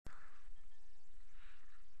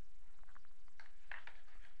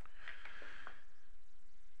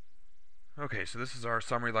Okay, so this is our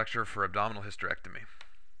summary lecture for abdominal hysterectomy.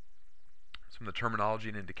 Some of the terminology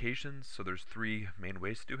and indications. So there's three main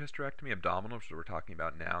ways to do hysterectomy. Abdominal, which is what we're talking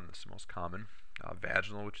about now, and this is the most common.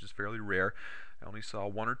 Vaginal, which is fairly rare. I only saw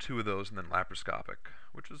one or two of those, and then laparoscopic,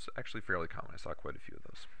 which was actually fairly common. I saw quite a few of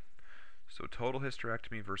those. So total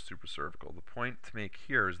hysterectomy versus supracervical. The point to make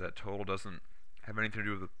here is that total doesn't have anything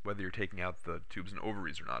to do with whether you're taking out the tubes and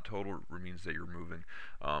ovaries or not. Total means that you're removing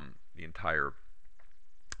the entire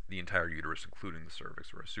uterus, including the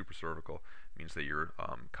cervix, whereas supracervical means that you're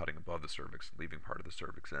cutting above the cervix, leaving part of the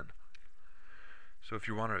cervix in. So if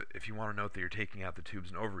you want to note that you're taking out the tubes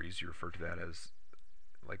and ovaries, you refer to that as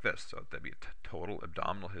like this. So that'd be a total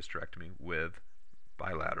abdominal hysterectomy with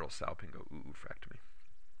bilateral salpingo oophorectomy.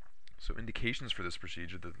 So indications for this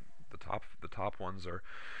procedure, the top ones are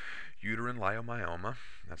uterine leiomyoma.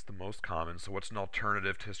 That's the most common. So what's an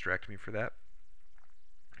alternative to hysterectomy for that?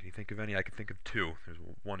 Can you think of any? I can think of two.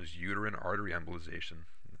 One is uterine artery embolization.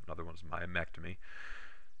 Another one is myomectomy.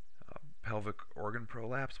 Pelvic organ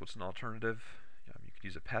prolapse. What's an alternative? You could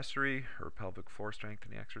use a pessary or pelvic floor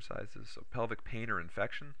strengthening exercises. So pelvic pain or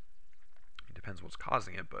infection. It depends what's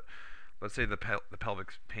causing it, but let's say the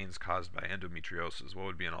pelvic pain is caused by endometriosis. What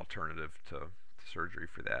would be an alternative to surgery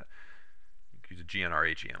for that? You could use a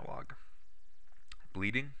GnRH analog.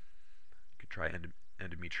 Bleeding. You could try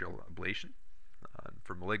endometrial ablation.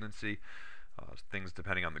 For malignancy, things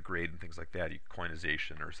depending on the grade and things like that,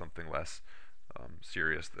 coinization or something less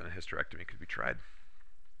serious than a hysterectomy could be tried.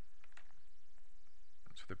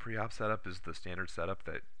 So the pre-op setup is the standard setup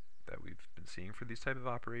that we've been seeing for these type of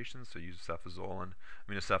operations. So use cephalosporin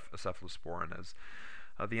as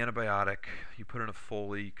the antibiotic. You put in a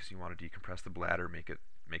Foley because you want to decompress the bladder, make it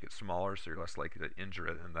smaller so you're less likely to injure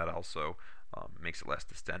it, and that also makes it less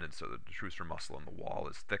distended, so the detrusor muscle in the wall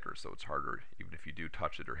is thicker, so it's harder, even if you do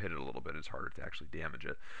touch it or hit it a little bit, it's harder to actually damage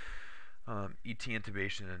it. ET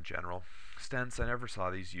intubation in general. Stents, I never saw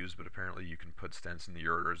these used, but apparently you can put stents in the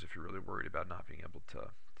ureters if you're really worried about not being able to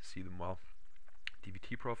see them well.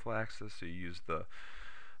 DVT prophylaxis, so you use the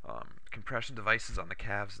compression devices on the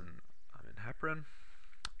calves and heparin.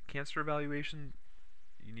 Cancer evaluation,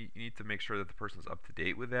 you need to make sure that the person's up to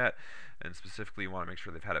date with that, and specifically you want to make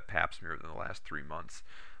sure they've had a pap smear within the last 3 months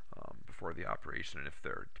before the operation, and if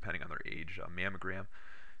they're, depending on their age, a mammogram.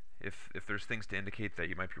 If there's things to indicate that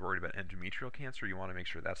you might be worried about endometrial cancer, you want to make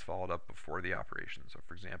sure that's followed up before the operation. So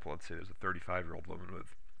for example, let's say there's a 35-year-old woman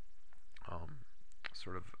with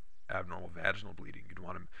sort of abnormal vaginal bleeding. You'd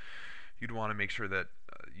want to make sure that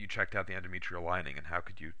you checked out the endometrial lining, and how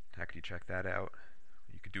could you check that out?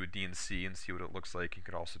 You could do a D&C and see what it looks like. You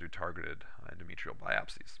could also do targeted endometrial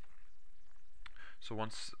biopsies. So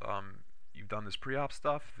once you've done this pre-op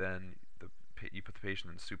stuff, then you put the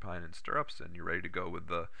patient in supine and stirrups, and you're ready to go with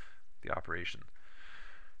the operation.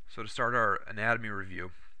 So to start our anatomy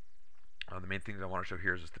review, the main things I want to show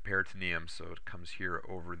here is just the peritoneum. So it comes here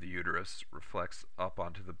over the uterus, reflects up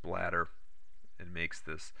onto the bladder, and makes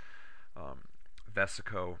this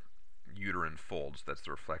vesico-uterine folds. That's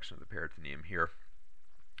the reflection of the peritoneum here.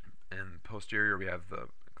 And posterior we have the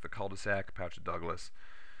cul-de-sac, pouch of Douglas,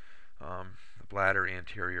 the bladder,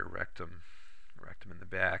 anterior, rectum in the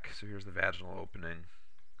back. So here's the vaginal opening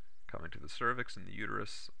coming to the cervix and the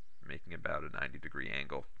uterus, making about a 90-degree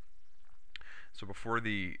angle. So before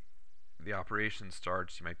the operation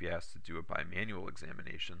starts, you might be asked to do a bimanual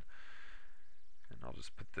examination. And I'll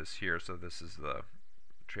just put this here. So this is the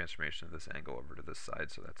transformation of this angle over to this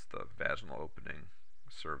side. So that's the vaginal opening,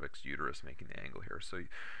 cervix, uterus, making the angle here. So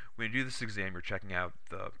when you do this exam, you're checking out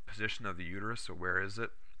the position of the uterus, so where is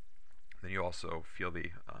it? Then you also feel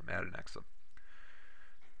the adnexa.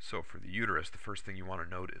 So for the uterus, the first thing you want to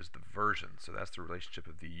note is the version. So that's the relationship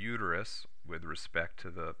of the uterus with respect to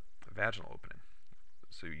the vaginal opening.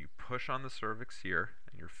 So you push on the cervix here,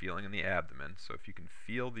 and you're feeling in the abdomen. So if you can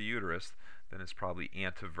feel the uterus, then it's probably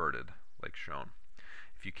anteverted, like shown.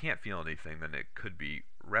 If you can't feel anything, then it could be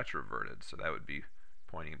retroverted. So that would be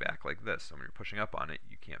pointing back like this. So when you're pushing up on it,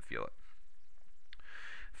 you can't feel it.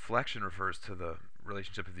 Flexion refers to the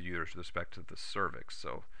relationship of the uterus with respect to the cervix.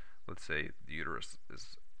 So let's say the uterus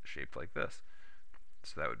is shaped like this.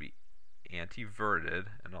 So that would be anteverted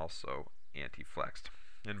and also anteflexed.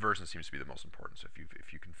 Inversion seems to be the most important. So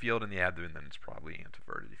if you can feel it in the abdomen, then it's probably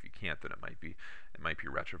anteverted. If you can't, then it might be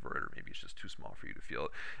retroverted, or maybe it's just too small for you to feel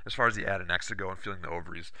it. As far as the adnexa go and feeling the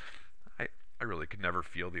ovaries, I really could never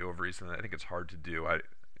feel the ovaries, and I think it's hard to do.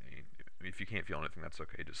 If you can't feel anything, that's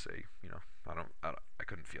okay. Just say, I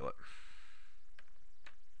couldn't feel it.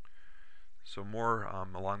 So more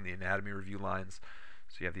along the anatomy review lines.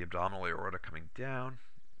 So you have the abdominal aorta coming down,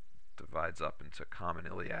 divides up into common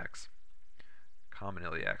iliacs, common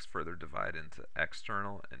iliacs further divide into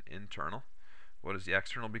external and internal. What does the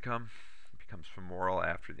external become? It becomes femoral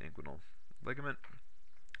after the inguinal ligament.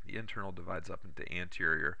 The internal divides up into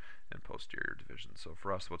anterior and posterior division. So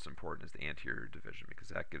for us, what's important is the anterior division, because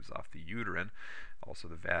that gives off the uterine, also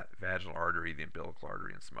the vaginal artery, the umbilical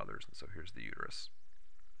artery, and some others. And so here's the uterus.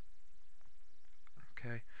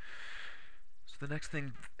 Okay. So the next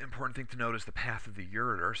important thing to note is the path of the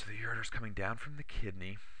ureter. So the ureter is coming down from the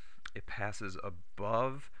kidney. It passes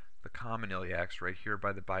above the common iliacs right here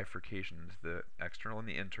by the bifurcation into the external and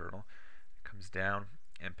the internal. It comes down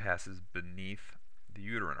and passes beneath the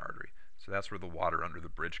uterine artery. So that's where the water under the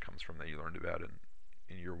bridge comes from that you learned about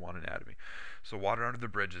in year 1 anatomy. So water under the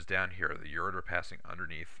bridge is down here, the ureter passing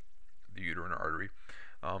underneath the uterine artery.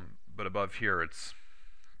 But above here, it's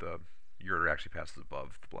the ureter actually passes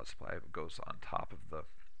above the blood supply. It goes on top of the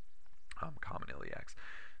common iliacs.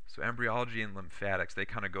 So embryology and lymphatics, they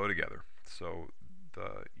kind of go together. So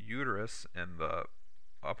the uterus and the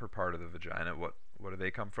upper part of the vagina, what do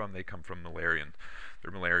they come from? They come from Müllerian.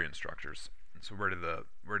 They're Müllerian structures. And so where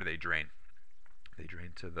do they drain? They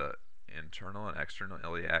drain to the internal and external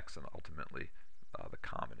iliacs, and ultimately the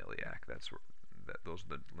common iliac. Those are the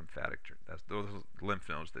those lymph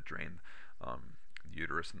nodes that drain the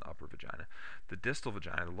uterus and the upper vagina. The distal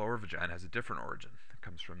vagina, the lower vagina, has a different origin. It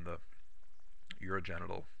comes from the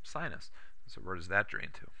urogenital sinus. So where does that drain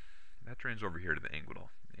to? That drains over here to the inguinal.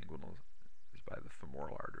 The inguinal is by the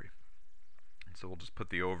femoral artery. And so we'll just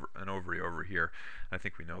put an ovary over here. I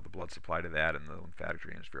think we know the blood supply to that and the lymphatic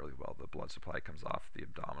drainage fairly well. The blood supply comes off the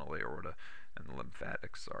abdominal aorta, and the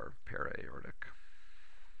lymphatics are para-aortic.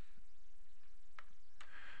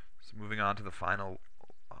 So moving on to the final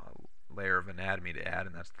layer of anatomy to add,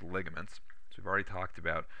 and that's the ligaments. So we've already talked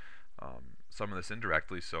about some of this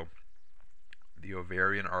indirectly. So the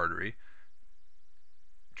ovarian artery,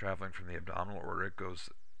 traveling from the abdominal aorta, it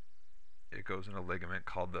goes in a ligament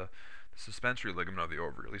called the suspensory ligament of the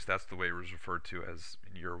ovary. At least that's the way it was referred to as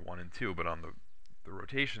in year 1 and 2, but on the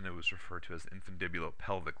rotation it was referred to as the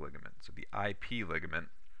infundibulopelvic ligament. So the IP ligament,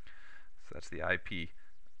 so that's the IP,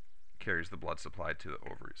 carries the blood supply to the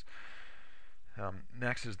ovaries.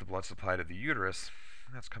 Next is the blood supply to the uterus,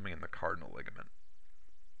 and that's coming in the cardinal ligament.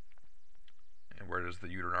 And where does the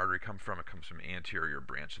uterine artery come from? It comes from the anterior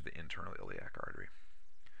branch of the internal iliac artery.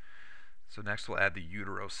 So next we'll add the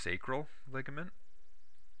uterosacral ligament,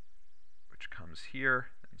 which comes here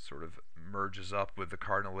and sort of merges up with the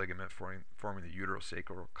cardinal ligament, forming the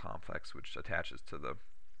uterosacral complex, which attaches to the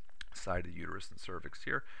side of the uterus and cervix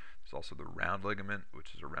here. There's also the round ligament,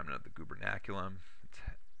 which is a remnant of the gubernaculum. It's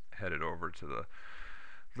headed over to the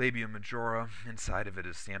labia majora. Inside of it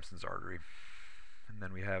is Samson's artery. And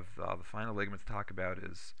then we have the final ligament to talk about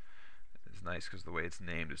is nice because the way it's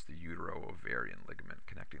named is the uteroovarian ligament,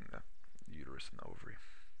 connecting the uterus and the ovary.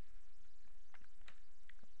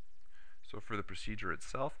 So for the procedure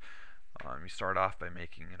itself, you start off by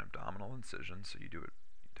making an abdominal incision. So you do it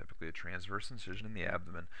typically a transverse incision in the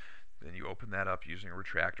abdomen. Then you open that up using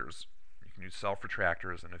retractors. You can use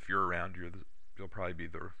self-retractors, and if you're around, you'll probably be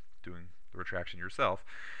doing the retraction yourself.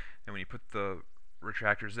 And when you put the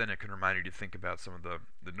retractors in, it can remind you to think about some of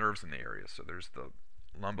the nerves in the area. So there's the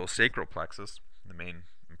lumbosacral plexus. The main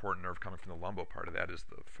important nerve coming from the lumbo part of that is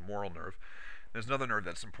the femoral nerve. There's another nerve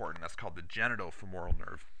that's important. That's called the genitofemoral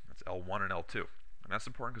nerve. That's L1 and L2. And that's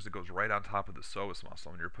important because it goes right on top of the psoas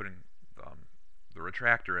muscle. When you're putting the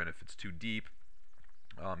retractor in, if it's too deep,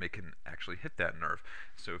 it can actually hit that nerve.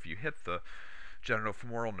 So if you hit the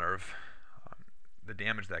genitofemoral nerve, the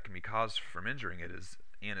damage that can be caused from injuring it is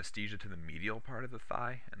anesthesia to the medial part of the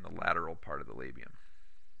thigh and the lateral part of the labium.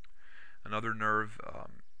 Another nerve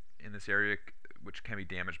in this area which can be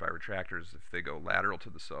damaged by retractors if they go lateral to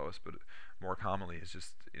the psoas, but more commonly is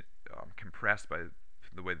just compressed by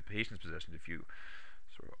the way the patient's positioned. If you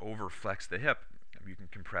sort of overflex the hip, you can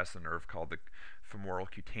compress a nerve called the femoral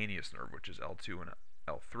cutaneous nerve, which is L2 and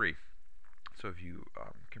L3. So if you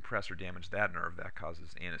compress or damage that nerve, that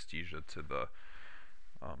causes anesthesia to the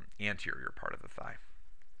anterior part of the thigh.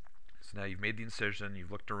 So now you've made the incision,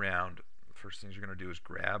 you've looked around. The first things you're going to do is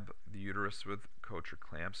grab the uterus with Kocher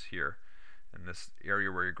clamps here. And this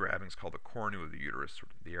area where you're grabbing is called the cornu of the uterus,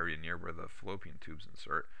 the area near where the fallopian tubes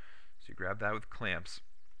insert. So you grab that with clamps.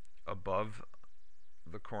 Above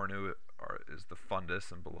the cornu is the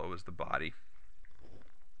fundus, and below is the body.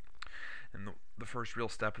 And the first real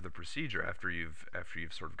step of the procedure, after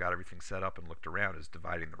you've sort of got everything set up and looked around, is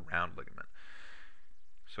dividing the round ligament.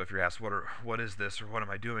 So if you're asked what is this or what am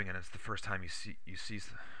I doing, and it's the first time you see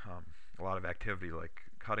a lot of activity like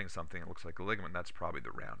cutting something, it looks like a ligament, that's probably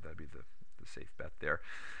the round. That'd be the safe bet there.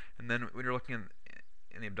 And then when you're looking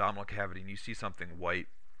in the abdominal cavity and you see something white,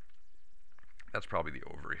 that's probably the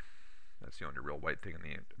ovary. That's the only real white thing in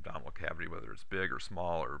the abdominal cavity, whether it's big or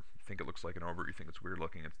small, or you think it looks like an ovary, you think it's weird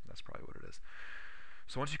looking, that's probably what it is.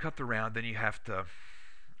 So once you cut the round, then you have to,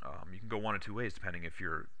 you can go one of two ways depending if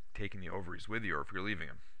you're taking the ovaries with you or if you're leaving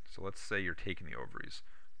them. So let's say you're taking the ovaries.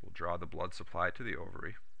 We'll draw the blood supply to the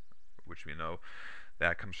ovary, which we know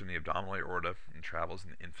that comes from the abdominal aorta and travels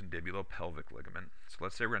in the infundibulopelvic ligament. So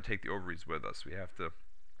let's say we're going to take the ovaries with us. We have to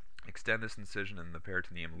extend this incision in the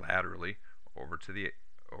peritoneum laterally over to the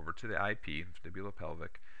IP,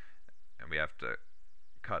 infundibulopelvic, and we have to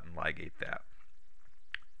cut and ligate that.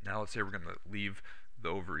 Now let's say we're going to leave the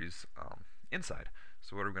ovaries inside.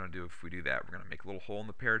 So what are we going to do if we do that? We're going to make a little hole in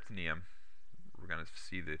the peritoneum. We're going to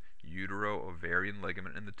see the utero-ovarian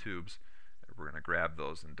ligament in the tubes. We're going to grab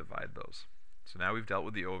those and divide those. So now we've dealt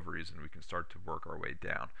with the ovaries and we can start to work our way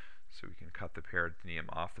down. So we can cut the peritoneum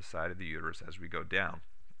off the side of the uterus as we go down.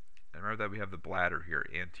 And remember that we have the bladder here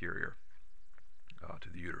anterior to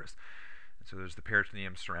the uterus. And so there's the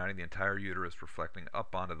peritoneum surrounding the entire uterus reflecting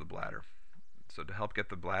up onto the bladder. So to help get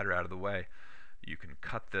the bladder out of the way, you can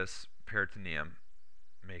cut this peritoneum,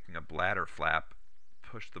 making a bladder flap,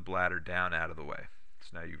 push the bladder down out of the way.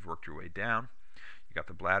 So now you've worked your way down. You got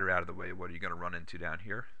the bladder out of the way. What are you going to run into down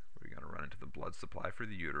here? We're going to run into the blood supply for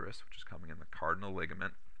the uterus, which is coming in the cardinal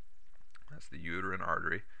ligament. That's the uterine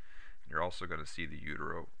artery. And you're also going to see the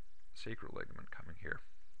uterosacral ligament coming here.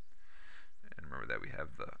 And remember that we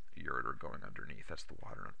have the ureter going underneath. That's the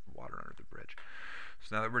water under the bridge.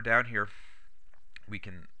 So now that we're down here, we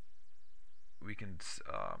can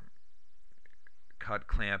cut,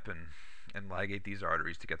 clamp, and ligate these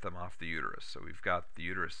arteries to get them off the uterus. So we've got the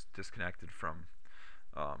uterus disconnected from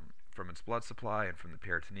its blood supply and from the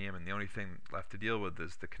peritoneum, and the only thing left to deal with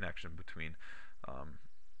is the connection between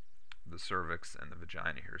the cervix and the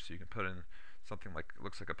vagina here. So you can put in something like, it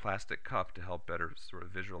looks like a plastic cup to help better sort of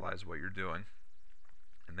visualize what you're doing,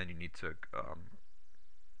 and then you need to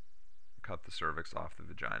cut the cervix off the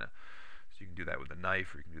vagina. So you can do that with a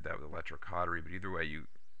knife or you can do that with electrocautery, but either way you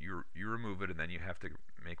remove it, and then you have to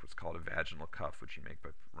make what's called a vaginal cuff, which you make by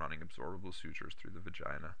running absorbable sutures through the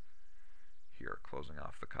vagina here, closing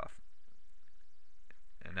off the cuff.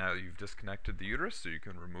 And now you've disconnected the uterus, so you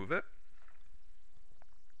can remove it.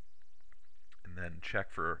 And then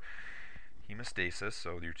check for hemostasis.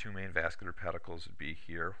 So your two main vascular pedicles would be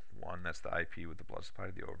here. One, that's the IP with the blood supply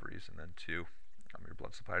to the ovaries, and then two, your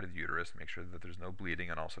blood supply to the uterus. Make sure that there's no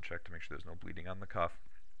bleeding, and also check to make sure there's no bleeding on the cuff.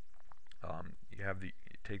 You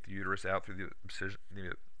take the uterus out through the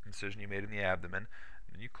incision you made in the abdomen,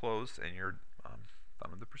 and you close, and you're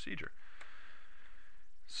done with the procedure.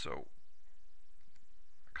 So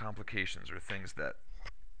complications are things that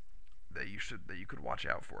you could watch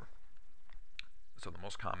out for. So the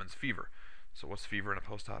most common is fever. So what's fever in a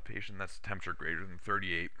post-op patient? That's temperature greater than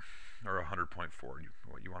 38 or 100.4.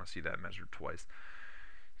 You want to see that measured twice.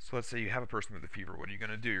 So let's say you have a person with a fever. What are you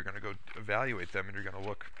going to do? You're going to go evaluate them, and you're going to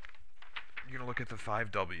look at the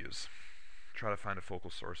 5 W's. Try to find a focal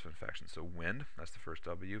source of infection. So wind, that's the first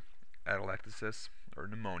W. Atelectasis or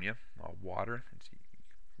pneumonia. Water, it's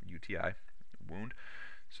UTI. Wound.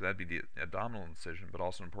 So that'd be the abdominal incision, but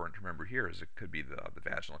also important to remember here is it could be the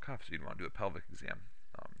vaginal cuff. So you'd want to do a pelvic exam,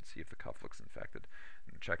 see if the cuff looks infected,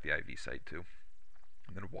 and check the IV site too.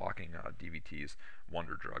 And then walking, DVTs,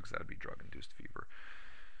 wonder drugs, that would be drug-induced fever.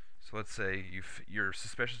 So let's say you're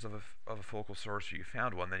suspicious of a focal source, or you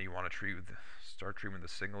found one, then you want to start treatment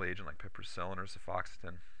with a single agent like piperacillin or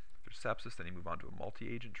cefoxitin. If there's sepsis, then you move on to a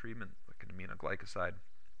multi-agent treatment like an aminoglycoside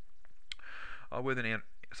with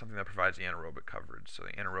something that provides anaerobic coverage. So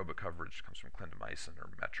the anaerobic coverage comes from clindamycin or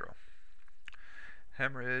metro.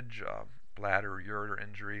 Hemorrhage, bladder, ureter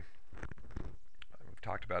injury. We've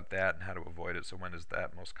talked about that and how to avoid it. So when is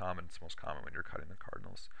that most common? It's most common when you're cutting the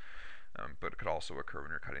cardinals, but it could also occur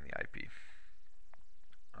when you're cutting the IP.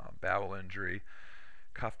 Bowel injury,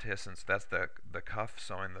 cuff dehiscence. That's the cuff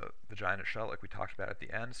sewing the vagina shut, like we talked about at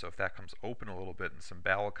the end. So if that comes open a little bit and some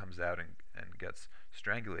bowel comes out and gets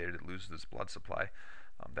strangulated, it loses its blood supply.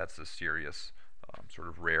 That's a serious, sort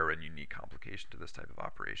of rare and unique complication to this type of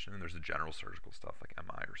operation. And there's the general surgical stuff like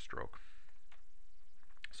MI or stroke.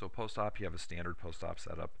 So post-op, you have a standard post-op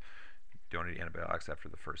setup. You don't need antibiotics after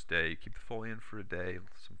the first day. You keep the Foley in for a day,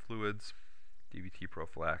 some fluids, DVT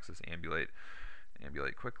prophylaxis, ambulate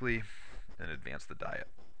quickly, and advance the diet.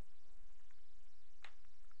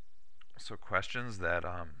 So questions that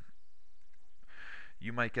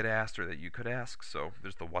you might get asked or that you could ask. So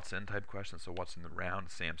there's the what's in type question. So what's in the round?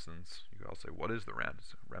 Sampson's. You could also say, what is the round?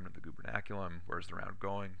 It's a remnant of the gubernaculum. Where's the round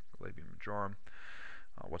going? Labium majorum.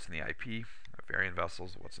 What's in the IP? A ovarian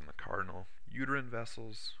vessels, what's in the cardinal uterine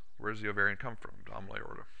vessels, where does the ovarian come from, abdominal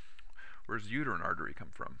aorta. Where does the uterine artery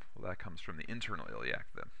come from? Well, that comes from the internal iliac,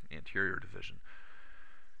 the anterior division.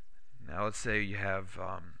 Now let's say you have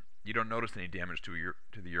you don't notice any damage to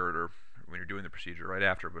the ureter when you're doing the procedure right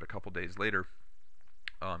after, but a couple days later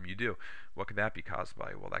you do. What could that be caused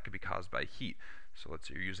by? Well, that could be caused by heat. So let's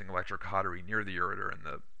say you're using electrocautery near the ureter, and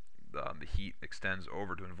the heat extends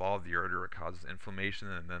over to involve the ureter. It causes inflammation,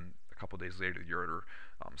 and then a couple days later the ureter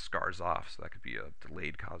scars off. So that could be a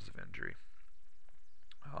delayed cause of injury.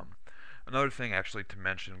 Another thing actually to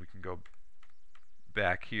mention, we can go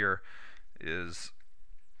back here, is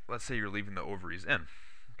let's say you're leaving the ovaries in.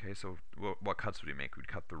 Okay, so what cuts would we make? We'd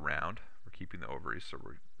cut the round. We're keeping the ovaries, so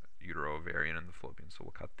we're uterovarian and the fallopian, so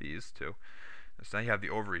we'll cut these too. And so now you have the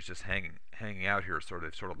ovaries just hanging out here, so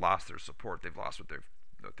they've sort of lost their support. They've lost what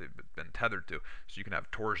they've been tethered to. So you can have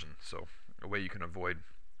torsion. So a way you can avoid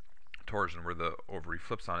torsion, where the ovary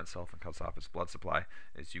flips on itself and cuts off its blood supply,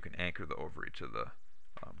 is you can anchor the ovary to the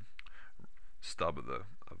stub of the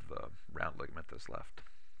round ligament that's left.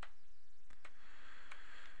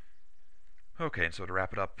 Okay, and so to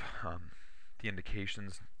wrap it up, the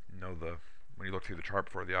indications, when you look through the chart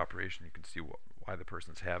before the operation, you can see why the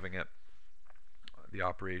person's having it. The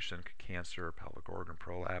operation, cancer, pelvic organ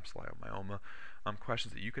prolapse, leiomyoma.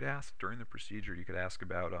 Questions that you could ask during the procedure. You could ask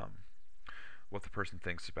about what the person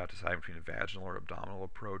thinks about deciding between a vaginal or abdominal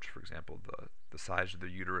approach. For example, the size of the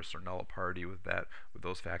uterus or nulliparity, would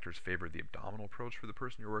those factors favor the abdominal approach for the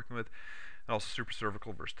person you're working with? And also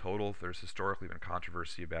supracervical versus total. There's historically been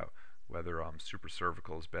controversy about whether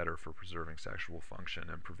supracervical is better for preserving sexual function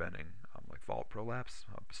and preventing like vault prolapse.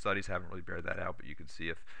 Studies haven't really bared that out, but you can see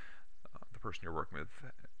if the person you're working with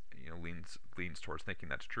leans towards thinking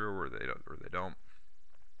that's true, or they don't.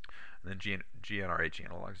 And then GnRH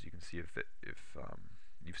analogs, you can see if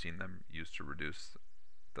you've seen them used to reduce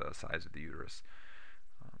the size of the uterus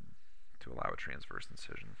to allow a transverse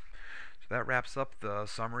incision. So that wraps up the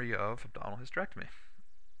summary of abdominal hysterectomy.